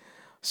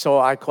 So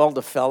I called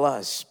a fella,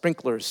 a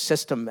sprinkler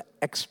system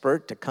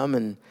expert, to come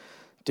and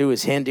do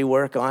his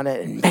handiwork on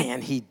it, and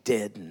man, he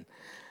did. And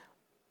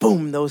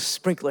boom, those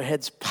sprinkler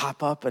heads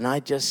pop up, and I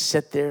just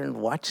sit there and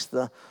watch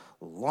the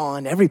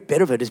lawn. Every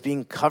bit of it is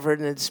being covered,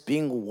 and it's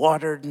being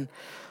watered, and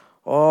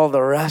all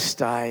the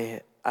rest.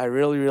 I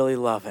really, really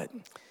love it.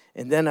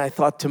 And then I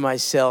thought to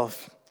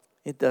myself,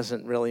 it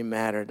doesn't really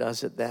matter,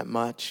 does it, that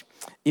much?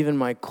 Even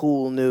my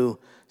cool new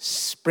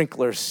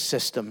sprinkler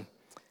system,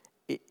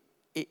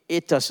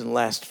 it doesn't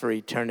last for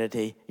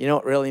eternity. You know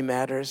what really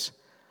matters?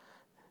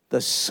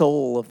 The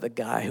soul of the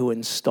guy who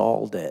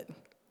installed it.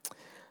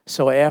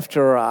 So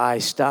after I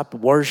stopped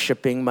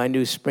worshiping my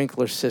new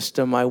sprinkler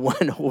system, I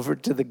went over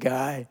to the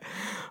guy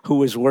who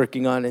was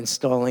working on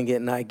installing it,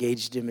 and I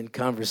engaged him in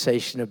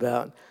conversation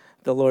about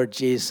the Lord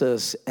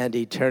Jesus and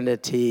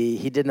eternity.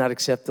 He did not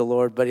accept the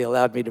Lord, but he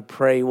allowed me to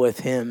pray with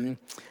him.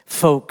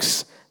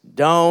 Folks,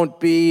 don't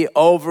be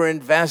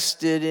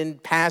overinvested in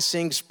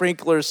passing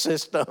sprinkler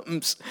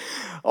systems.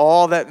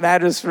 All that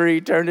matters for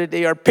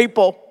eternity are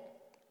people.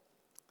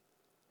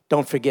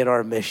 Don't forget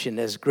our mission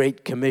as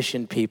Great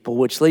Commission people,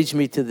 which leads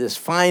me to this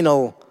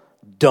final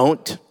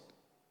don't.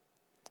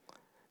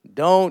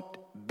 Don't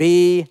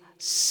be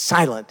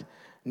silent.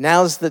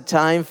 Now's the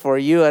time for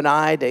you and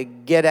I to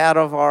get out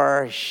of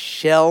our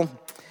shell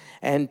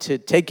and to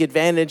take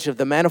advantage of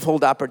the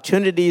manifold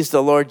opportunities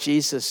the Lord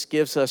Jesus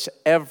gives us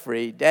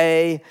every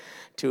day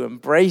to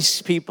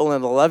embrace people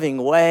in a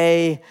loving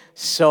way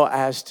so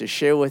as to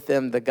share with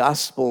them the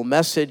gospel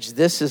message.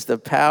 This is the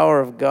power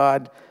of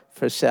God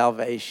for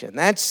salvation.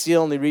 That's the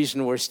only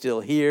reason we're still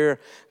here.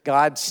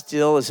 God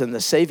still is in the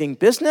saving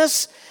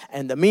business,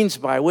 and the means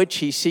by which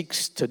he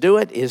seeks to do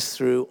it is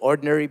through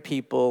ordinary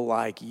people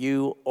like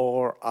you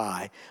or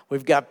I.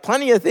 We've got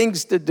plenty of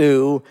things to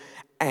do,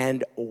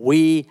 and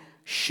we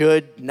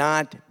should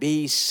not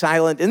be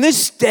silent. In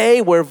this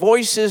day where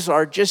voices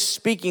are just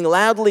speaking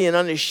loudly and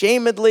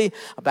unashamedly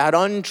about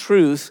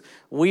untruth,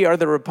 we are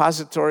the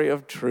repository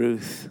of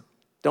truth.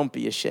 Don't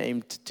be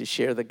ashamed to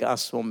share the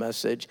gospel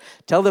message.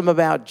 Tell them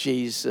about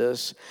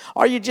Jesus.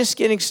 Are you just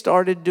getting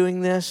started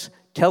doing this?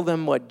 Tell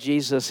them what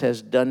Jesus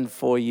has done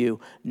for you.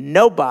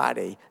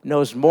 Nobody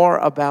knows more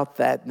about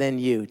that than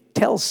you.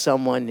 Tell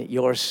someone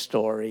your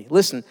story.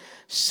 Listen,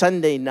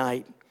 Sunday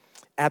night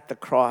at the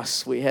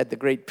cross, we had the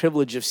great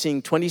privilege of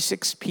seeing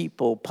 26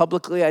 people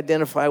publicly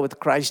identify with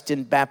Christ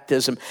in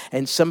baptism,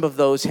 and some of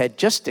those had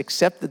just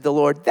accepted the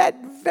Lord that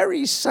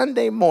very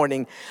Sunday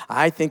morning,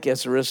 I think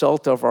as a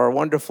result of our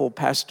wonderful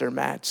Pastor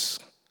Matt's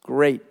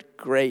great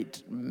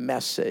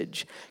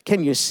message.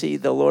 Can you see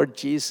the Lord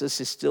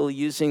Jesus is still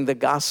using the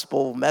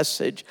gospel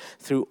message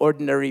through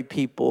ordinary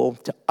people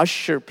to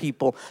usher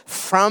people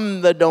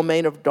from the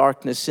domain of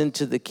darkness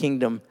into the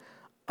kingdom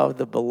of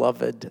the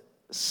beloved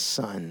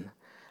Son?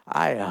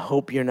 I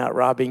hope you're not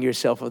robbing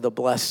yourself of the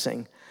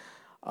blessing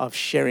of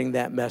sharing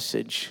that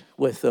message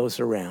with those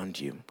around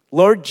you.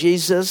 Lord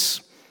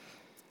Jesus,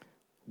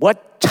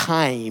 what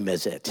time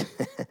is it?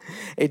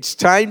 It's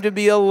time to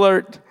be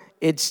alert.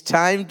 It's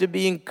time to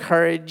be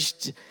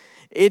encouraged.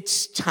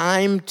 It's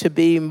time to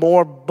be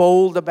more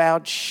bold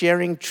about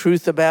sharing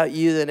truth about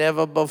you than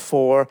ever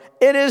before.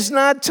 It is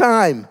not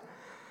time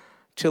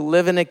to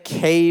live in a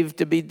cave,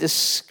 to be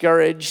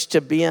discouraged,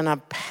 to be in a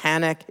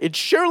panic. It's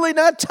surely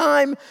not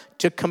time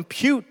to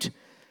compute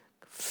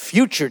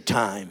future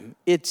time.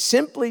 It's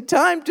simply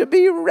time to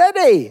be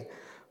ready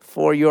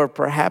for your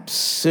perhaps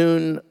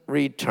soon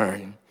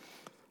return.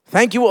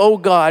 Thank you, O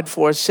God,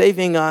 for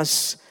saving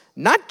us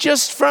not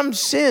just from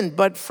sin,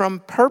 but from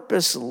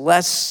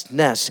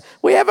purposelessness.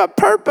 We have a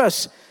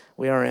purpose.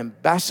 We are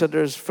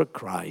ambassadors for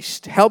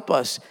Christ. Help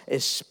us,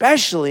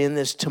 especially in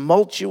this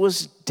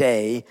tumultuous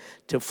day,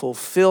 to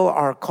fulfill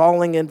our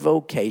calling and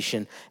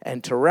vocation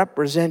and to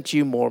represent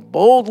you more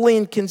boldly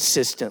and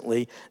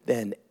consistently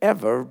than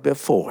ever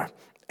before.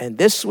 And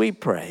this we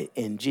pray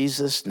in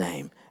Jesus'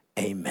 name,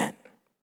 amen.